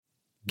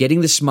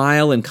Getting the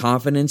smile and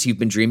confidence you've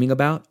been dreaming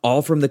about,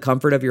 all from the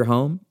comfort of your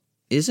home,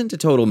 isn't a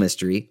total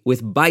mystery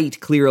with Byte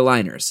clear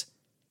aligners.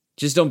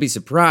 Just don't be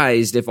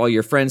surprised if all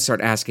your friends start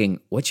asking,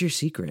 "What's your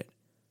secret?"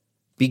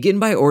 Begin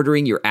by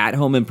ordering your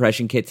at-home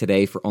impression kit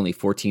today for only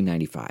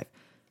 $14.95.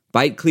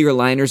 Byte clear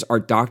aligners are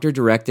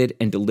doctor-directed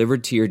and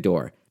delivered to your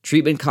door.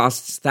 Treatment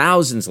costs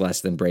thousands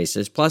less than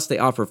braces, plus they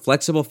offer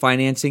flexible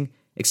financing,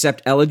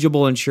 accept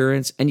eligible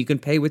insurance, and you can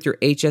pay with your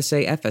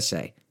HSA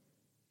FSA.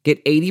 Get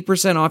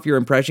 80% off your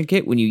impression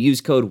kit when you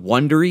use code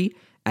WONDERY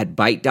at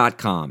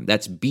Byte.com.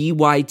 That's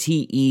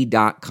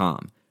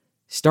BYTE.com.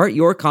 Start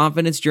your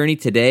confidence journey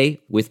today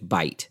with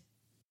Byte.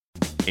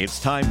 It's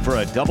time for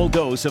a double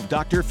dose of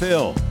Dr.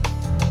 Phil.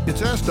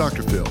 It's Ask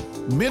Dr. Phil.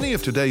 Many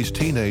of today's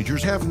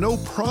teenagers have no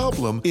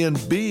problem in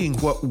being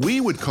what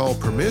we would call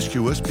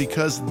promiscuous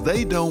because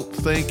they don't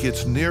think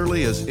it's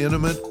nearly as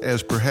intimate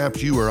as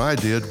perhaps you or I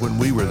did when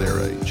we were their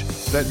age.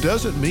 That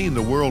doesn't mean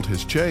the world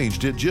has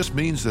changed. It just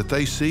means that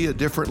they see it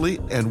differently,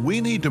 and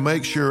we need to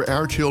make sure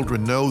our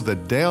children know the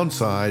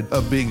downside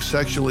of being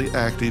sexually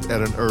active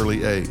at an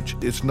early age.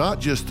 It's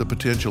not just the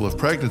potential of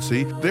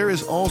pregnancy. There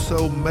is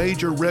also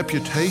major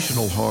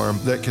reputational harm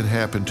that can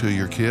happen to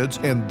your kids,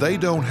 and they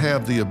don't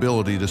have the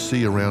ability to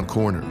see around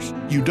corners.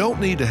 You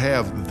don't need to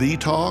have the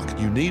talk.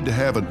 You need to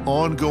have an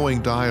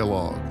ongoing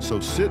dialogue.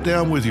 So sit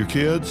down with your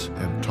kids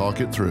and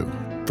talk it through.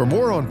 For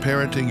more on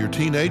parenting your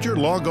teenager,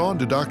 log on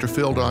to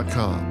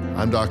drphil.com.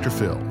 I'm Dr.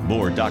 Phil.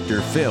 More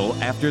Dr. Phil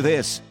after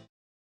this.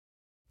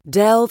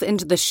 Delve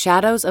into the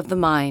shadows of the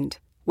mind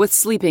with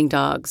Sleeping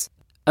Dogs,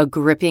 a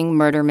gripping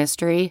murder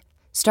mystery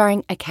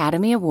starring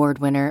Academy Award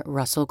winner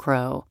Russell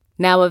Crowe.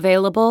 Now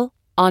available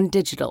on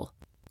digital.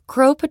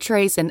 Crowe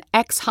portrays an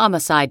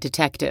ex-homicide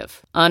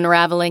detective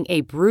unraveling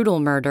a brutal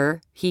murder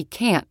he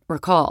can't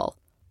recall.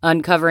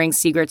 Uncovering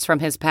secrets from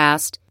his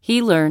past,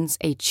 he learns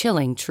a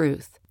chilling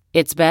truth.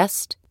 It's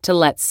best to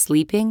let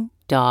sleeping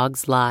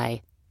dogs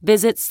lie.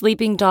 Visit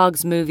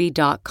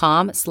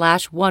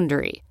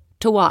sleepingdogsmovie.com/Wondery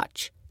to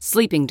watch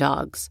Sleeping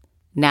Dogs,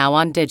 now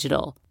on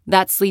digital.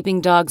 That's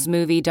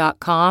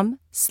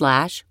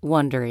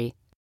sleepingdogsmovie.com/Wondery.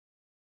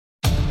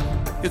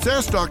 It's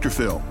Ask Dr.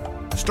 Phil.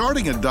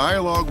 Starting a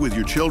dialogue with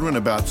your children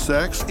about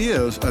sex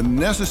is a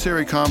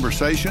necessary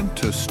conversation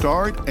to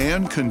start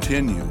and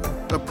continue.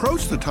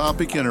 Approach the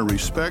topic in a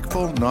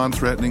respectful,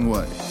 non-threatening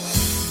way.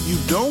 You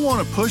don't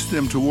want to push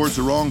them towards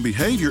the wrong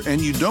behavior,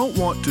 and you don't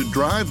want to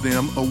drive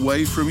them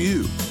away from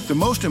you. The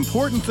most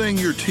important thing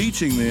you're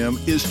teaching them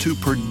is to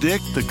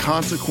predict the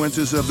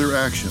consequences of their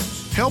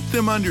actions. Help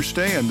them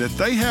understand that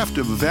they have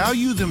to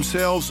value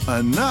themselves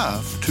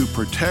enough to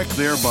protect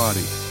their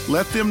body.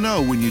 Let them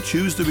know when you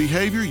choose the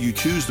behavior, you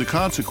choose the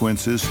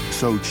consequences,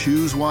 so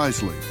choose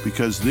wisely,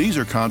 because these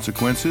are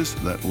consequences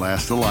that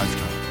last a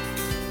lifetime.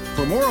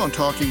 For more on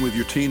talking with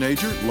your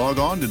teenager, log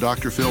on to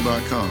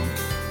drphil.com.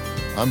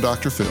 I'm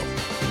Dr. Phil.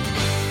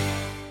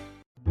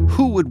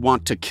 Who would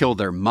want to kill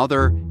their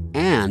mother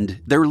and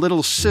their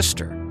little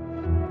sister?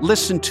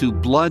 Listen to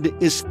Blood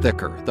is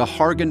Thicker, the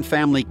Hargan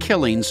Family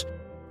Killings,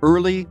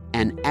 early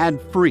and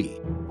ad-free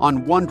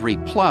on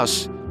Wondery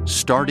Plus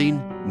starting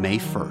May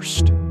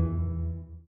 1st.